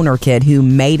stoner kid who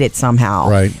made it somehow.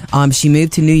 Right. She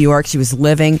moved to New York. She was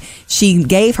living. She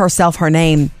gave herself her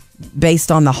name based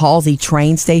on the Halsey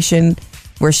train station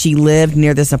where she lived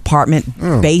near this apartment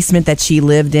basement that she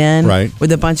lived in, right,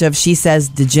 with a bunch of, she says,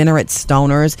 degenerate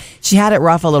stoners. She had it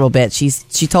rough a little bit. She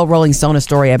told Rolling Stone a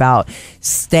story about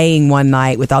staying one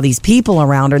night with all these people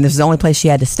around her, and this was the only place she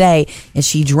had to stay, and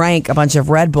she drank a bunch of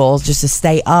Red Bulls just to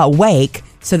stay awake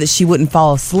so that she wouldn't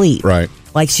fall asleep. Right.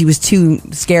 Like she was too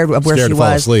scared of where she to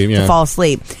fall was asleep, yeah. to fall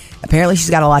asleep. Apparently she's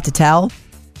got a lot to tell.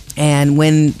 And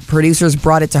when producers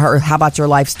brought it to her, how about your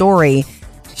life story?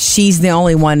 She's the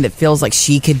only one that feels like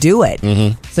she could do it.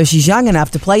 So she's young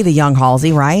enough to play the young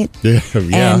Halsey, right?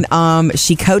 Yeah. And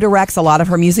she co-directs a lot of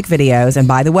her music videos. And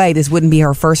by the way, this wouldn't be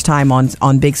her first time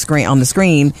on big screen on the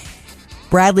screen.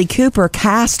 Bradley Cooper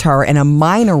cast her in a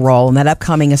minor role in that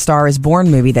upcoming A Star Is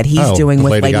Born movie that he's doing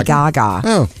with Lady Gaga.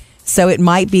 Oh. So it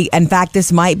might be, in fact,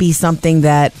 this might be something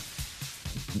that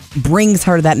brings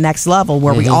her to that next level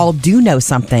where we all do know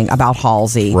something about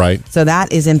Halsey. Right. So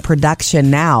that is in production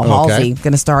now. Halsey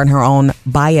going to star in her own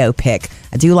biopic.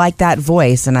 I do like that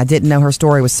voice, and I didn't know her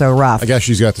story was so rough. I guess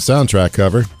she's got the soundtrack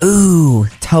covered. Ooh,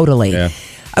 totally. Yeah.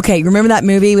 Okay, remember that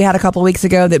movie we had a couple of weeks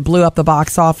ago that blew up the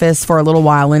box office for a little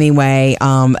while anyway?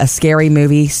 A scary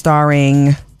movie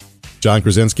starring John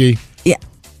Krasinski. Yeah.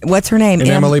 What's her name? And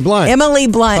Emily Blunt. Emily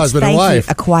Blunt. Husband and Thank wife.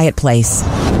 you. A Quiet Place.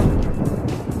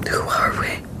 Who are we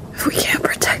if we can't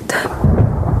protect them?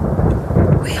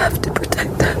 We have to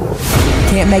protect them.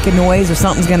 Can't make a noise or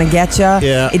something's going to get you.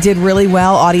 Yeah. It did really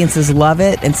well. Audiences love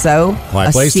it. And so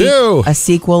Quiet Place 2. A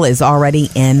sequel is already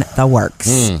in the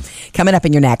works. Coming up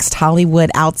in your next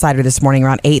Hollywood Outsider this morning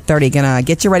around 8:30. Going to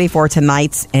get you ready for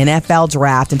tonight's NFL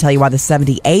draft and tell you why the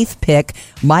 78th pick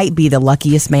might be the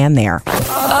luckiest man there.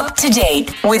 Up to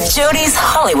date with Jody's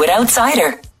Hollywood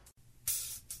Outsider.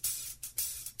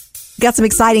 Got some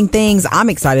exciting things I'm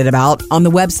excited about on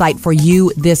the website for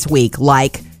you this week,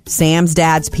 like Sam's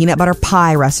dad's peanut butter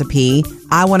pie recipe.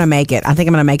 I want to make it. I think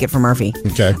I'm going to make it for Murphy.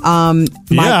 Okay.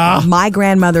 My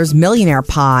grandmother's millionaire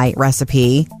pie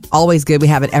recipe. Always good. We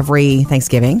have it every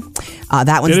Thanksgiving.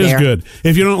 That one's It is there. good.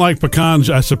 If you don't like pecans,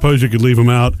 I suppose you could leave them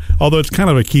out, although it's kind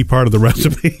of a key part of the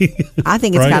recipe. I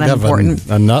think it's Right? kind of Have important.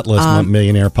 a nutless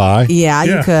millionaire pie. Yeah,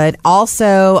 you could.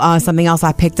 Also, something else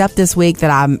I picked up this week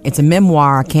that it's a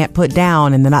memoir I can't put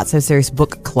down in the Not So Serious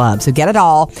Book Club. So get it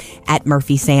all at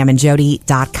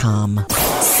murphysamandjody.com.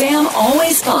 Sam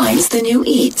always finds the new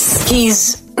eats.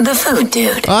 He's the food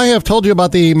dude. I have told you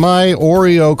about the My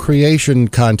Oreo creation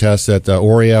contest that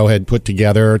Oreo had put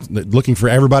together, looking for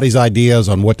everybody's ideas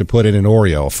on what to put in an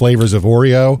Oreo, flavors of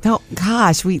Oreo. Oh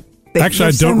gosh, Actually,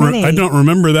 there's so many. I don't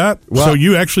remember that. Well- So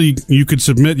you could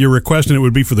submit your request, and it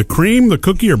would be for the cream, the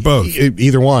cookie, or both.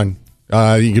 Either one.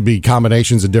 You could be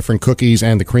combinations of different cookies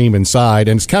and the cream inside.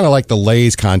 And it's kind of like the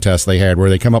Lay's contest they had where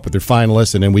they come up with their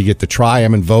finalists and then we get to try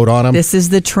them and vote on them. This is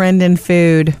the trend in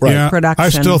food production. I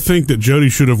still think that Jody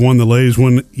should have won the Lay's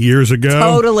one years ago.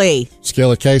 Totally.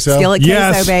 Skillet queso? Skillet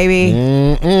queso, baby.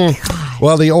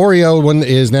 Well, the Oreo one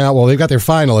is now, they've got their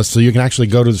finalists, so you can actually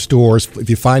go to the stores. If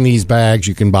you find these bags,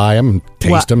 you can buy them and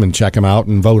taste them and check them out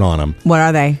and vote on them. What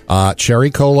are they?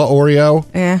 Cherry Cola Oreo.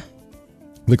 Yeah.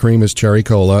 The cream is Cherry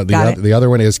Cola. The other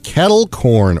one is Kettle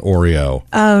Corn Oreo.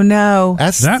 Oh, no.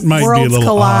 That might be a Worlds little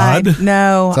collide. odd.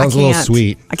 No, Sounds I a little can't.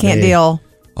 sweet. I can't Yeah. deal.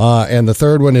 And the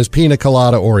third one is pina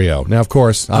colada Oreo. Now, of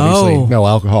course, obviously, no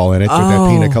alcohol in it, but that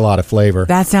pina colada flavor.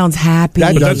 That sounds happy.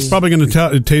 But that's probably going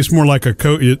to taste more like a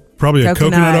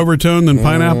coconut overtone than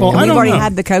pineapple. I We've don't already know.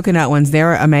 had the coconut ones.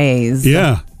 They're amazed.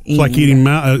 Yeah. It's like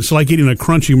eating a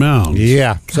crunchy mound.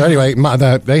 Yeah. So anyway,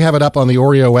 they have it up on the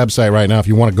Oreo website right now if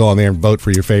you want to go on there and vote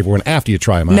for your favorite one after you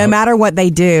try them out. No matter what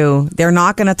they do, they're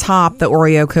not going to top the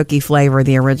Oreo cookie flavor,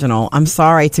 the original. I'm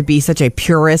sorry to be such a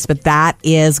purist, but that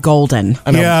is golden.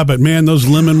 Yeah, but man, those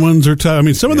lemon ones are tough. I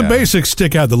mean, some of the basics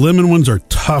stick out. The lemon ones are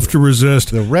tough to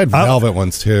resist. The red velvet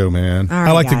ones too, man. All right,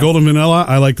 I like the golden vanilla.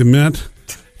 I like the mint.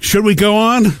 Should we go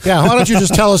on? Yeah, why don't you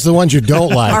just tell us the ones you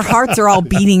don't like? Our hearts are all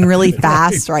beating really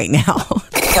fast right now.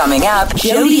 Coming up,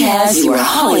 Jody has your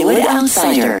Hollywood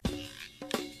Outsider.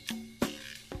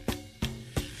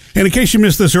 And in case you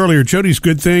missed this earlier, Jody's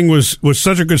Good Thing was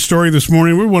such a good story this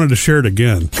morning. We wanted to share it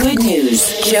again. Good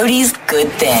news. Jody's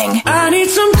Good Thing. I need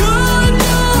some good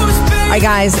news, baby. All right,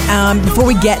 guys, before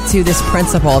we get to this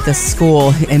principal at this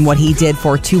school and what he did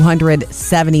for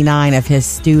 279 of his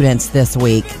students this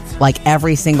week, like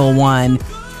every single one,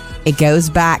 it goes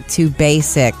back to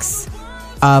basics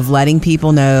of letting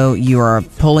people know you are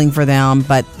pulling for them,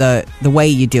 but the way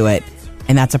you do it,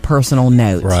 and that's a personal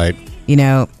note. Right. You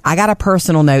know, I got a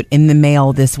personal note in the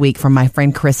mail this week from my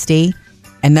friend Christy.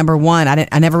 And number one,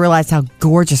 I never realized how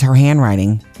gorgeous her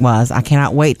handwriting was. I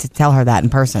cannot wait to tell her that in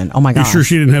person. Oh, my You gosh. sure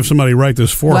she didn't have somebody write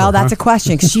this for her? Well, that's a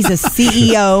question because she's a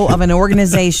CEO of an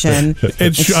organization.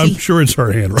 I'm sure it's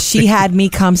her handwriting. She had me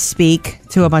come speak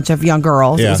to a bunch of young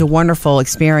girls. Yeah. It was a wonderful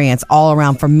experience all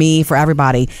around for me, for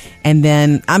everybody. And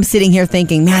then I'm sitting here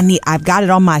thinking, man, I've got it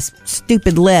on my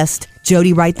stupid list.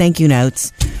 Jody, write thank you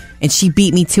notes. And she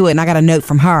beat me to it, and I got a note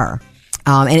from her.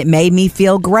 And it made me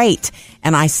feel great.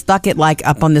 And I stuck it like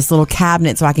up on this little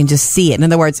cabinet so I can just see it. In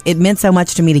other words, it meant so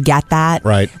much to me to get that,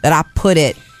 right, that I put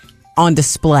it on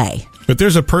display. But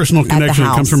there's a personal connection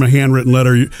that comes house. from a handwritten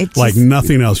letter like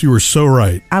nothing else. You were so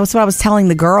right. What I was telling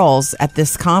the girls at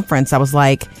this conference. I was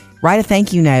like, write a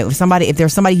thank you note. If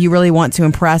there's somebody you really want to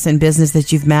impress in business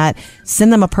that you've met,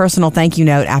 send them a personal thank you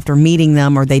note after meeting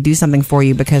them or they do something for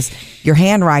you, because your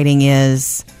handwriting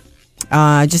is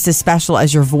just as special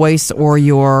as your voice or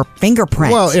your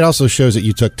fingerprint. Well, it also shows that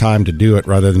you took time to do it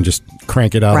rather than just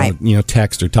crank it out Right. on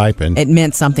text or typing. It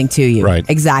meant something to you. Right.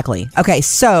 Exactly. Okay,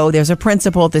 so there's a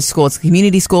principal at this school. It's a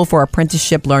community school for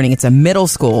apprenticeship learning. It's a middle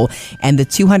school, and the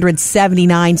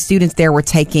 279 students there were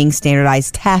taking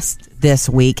standardized tests this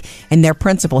week, and their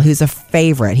principal, who's a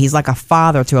favorite, he's like a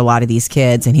father to a lot of these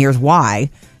kids, and here's why.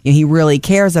 He really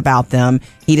cares about them.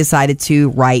 He decided to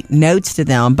write notes to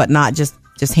them, but not just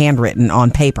handwritten on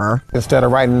paper. Instead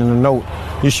of writing in a note,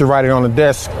 you should write it on the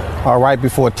desk right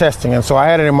before testing. And so I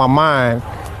had it in my mind,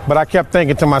 but I kept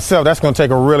thinking to myself, that's going to take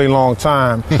a really long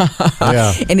time.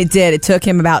 Yeah. And it did. It took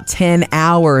him about 10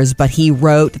 hours, but he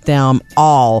wrote them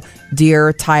all.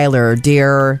 Dear Tyler,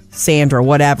 dear Sandra,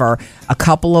 whatever, a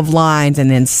couple of lines,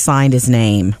 and then signed his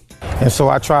name. And so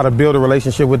I try to build a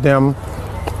relationship with them,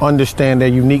 understand their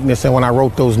uniqueness. And when I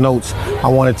wrote those notes, I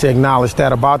wanted to acknowledge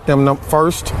that about them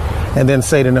first, and then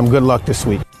say to them, good luck this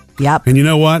week. Yep. And you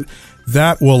know what?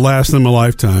 That will last them a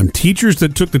lifetime. Teachers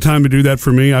that took the time to do that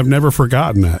for me, I've never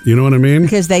forgotten that. You know what I mean?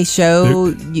 Because they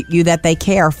show you that they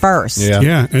care first.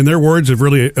 Yeah, and their words have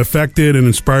really affected and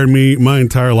inspired me my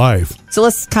entire life. So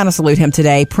let's kind of salute him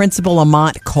today, Principal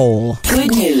Lamont Cole.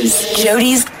 Good news.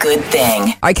 Jody's Good Thing.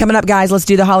 All right, coming up, guys, let's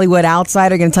do the Hollywood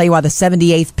Outsider. Going to tell you why the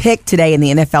 78th pick today in the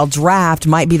NFL Draft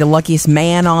might be the luckiest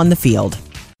man on the field.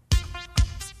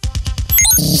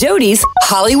 Jody's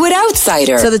Hollywood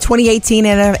Outsider. So the 2018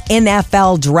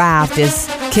 NFL Draft is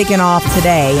kicking off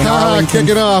today in Arlington.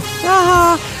 Kick it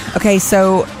off. Okay,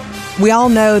 so we all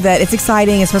know that it's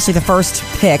exciting, especially the first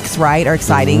picks, right, are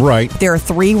exciting. Right. There are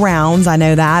 3 rounds. I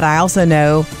know that. I also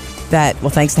know that, well,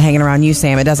 thanks to hanging around you,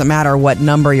 Sam, it doesn't matter what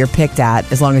number you're picked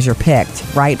at as long as you're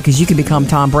picked, right? Because you can become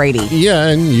Tom Brady. Yeah,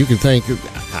 and you can think,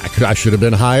 I should have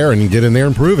been higher and get in there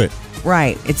and prove it.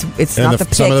 Right. It's And not the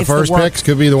pick. some of the it's first work. picks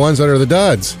could be the ones that are the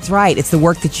duds. That's right. It's the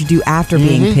work that you do after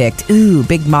being picked. Ooh,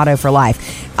 big motto for life.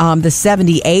 The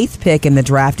 78th pick in the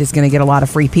draft is going to get a lot of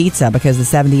free pizza because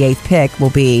the 78th pick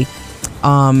will be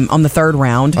on the 3rd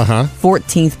round.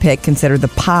 14th pick considered the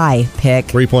pie pick.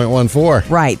 3.14.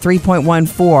 Right,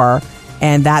 3.14.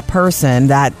 And that person,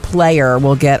 that player,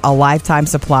 will get a lifetime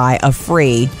supply of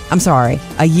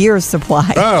a year's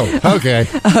supply. Oh, okay.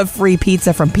 Of free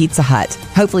pizza from Pizza Hut.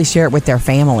 Hopefully share it with their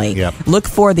family. Yep. Look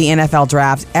for the NFL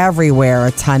Draft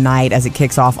everywhere tonight as it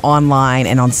kicks off online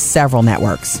and on several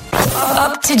networks.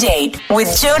 Up to date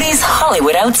with Jody's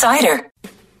Hollywood Outsider.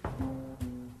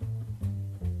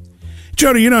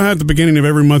 Jody, you know how at the beginning of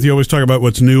every month you always talk about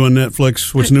what's new on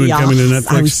Netflix, what's new and coming to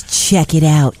Netflix? I always check it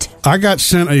out. I got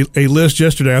sent a list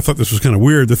yesterday. I thought this was kind of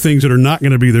weird. The things that are not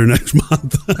going to be there next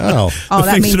month. Oh. The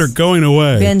things that are going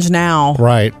away. Binge now.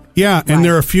 Right. Yeah, and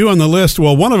there are a few on the list.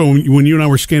 Well, one of them, when you and I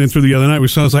were scanning through the other night, we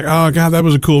saw, I was like, oh, God, that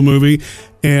was a cool movie.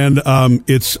 And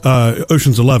it's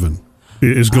Ocean's 11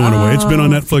 is going away. It's been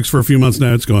on Netflix for a few months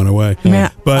now. It's going away.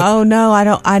 But, oh, no, I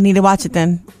don't. I need to watch it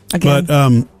then. Again.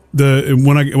 But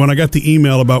when I got the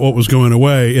email about what was going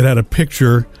away, it had a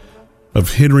picture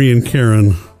of Henry and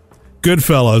Karen.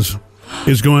 Goodfellas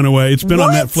is going away. It's been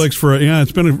on Netflix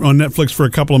for a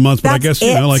couple of months, but I guess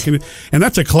and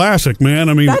that's a classic, man.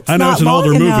 I mean, I know it's an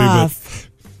older movie,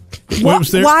 but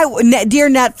why, dear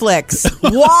Netflix?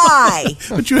 Why?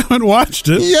 But you haven't watched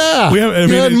it. Yeah, we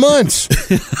have months.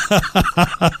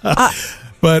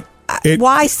 But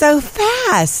why so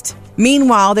fast?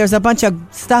 Meanwhile, there's a bunch of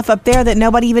stuff up there that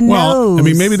nobody even knows. I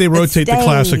mean, maybe they rotate the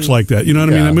classics like that. You know what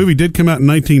I mean? That movie did come out in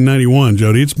 1991,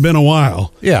 Jody. It's been a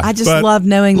while. Yeah. I just love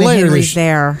knowing that Henry's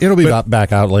there. It'll be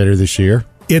back out later this year.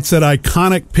 It's that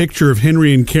iconic picture of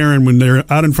Henry and Karen when they're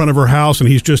out in front of her house and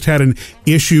he's just had an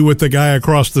issue with the guy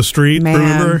across the street. Man,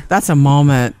 remember? That's a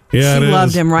moment. Yeah, she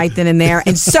loved him right then and there,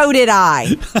 and so did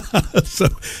I.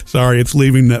 Sorry, it's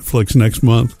leaving Netflix next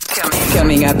month.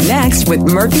 Coming up next with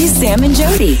Murphy, Sam, and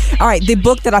Jody. All right, the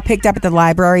book that I picked up at the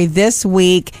library this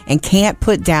week and can't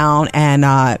put down,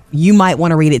 and you might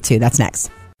want to read it too. That's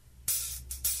next.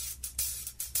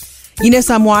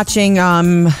 So I'm watching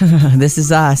This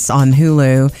Is Us on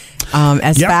Hulu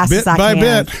fast as I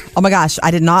can. Bit. Oh my gosh,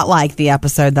 I did not like the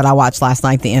episode that I watched last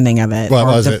night, the ending of it. What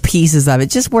was the it? Pieces of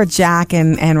it, just where Jack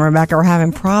and Rebecca were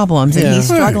having problems and he's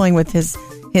struggling with his.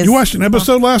 You watched an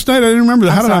episode last night? I didn't remember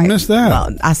that. How did I miss that?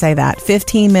 Well, I say that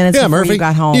 15 minutes before Murphy, you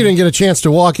got home. You didn't get a chance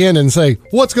to walk in and say,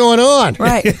 what's going on?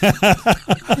 Right.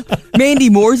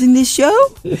 Mandy Moore's in this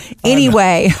show?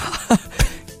 Anyway,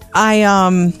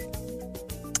 I'm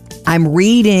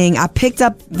reading. I picked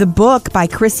up the book by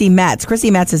Chrissy Metz.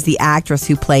 Chrissy Metz is the actress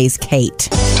who plays Kate.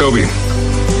 Toby.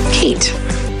 Kate.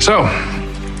 So,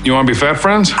 you want to be fat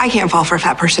friends? I can't fall for a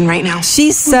fat person right now.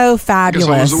 She's so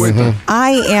fabulous.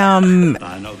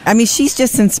 I mean, she's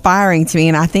just inspiring to me,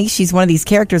 and I think she's one of these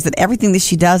characters that everything that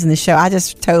she does in the show, I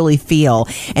just totally feel.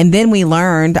 And then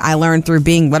I learned through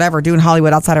doing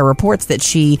Hollywood Outsider Reports that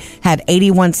she had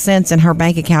 81 cents in her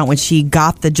bank account when she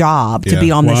got the job to be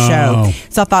on the show.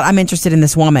 So I thought, I'm interested in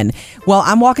this woman. Well,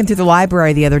 I'm walking through the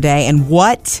library the other day, and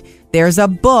there's a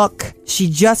book.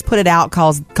 She just put it out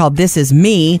called This Is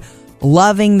Me,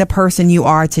 Loving the Person You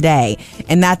Are Today.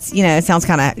 And that's, it sounds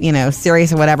kind of,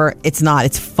 serious or whatever. It's not.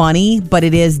 It's funny, but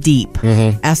it is deep.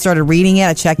 I started reading it.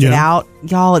 I checked it out.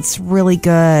 Y'all, it's really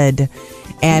good.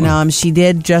 And she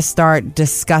did just start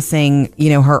discussing,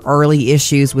 her early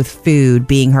issues with food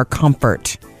being her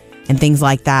comfort and things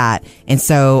like that. And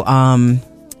so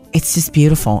it's just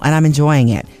beautiful, and I'm enjoying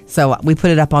it. So we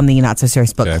put it up on the Not So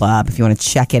Serious Book Club if you want to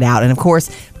check it out. And of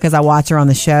course, because I watch her on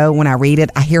the show, when I read it,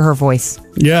 I hear her voice.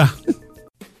 Yeah.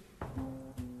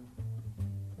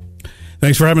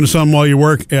 Thanks for having us on while you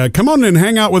work. Come on and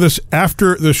hang out with us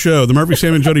after the show. The Murphy,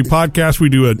 Sam, and Jody podcast. We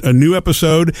do a new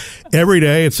episode every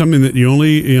day. It's something that you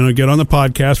only get on the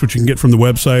podcast, which you can get from the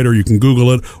website, or you can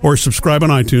Google it, or subscribe on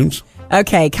iTunes.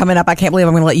 Okay, coming up, I can't believe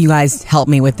I'm going to let you guys help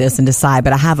me with this and decide,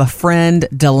 but I have a friend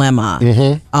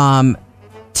dilemma.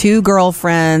 2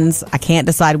 girlfriends. I can't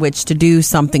decide which to do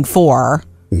something for.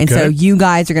 And so you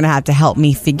guys are going to have to help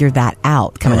me figure that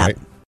out coming up.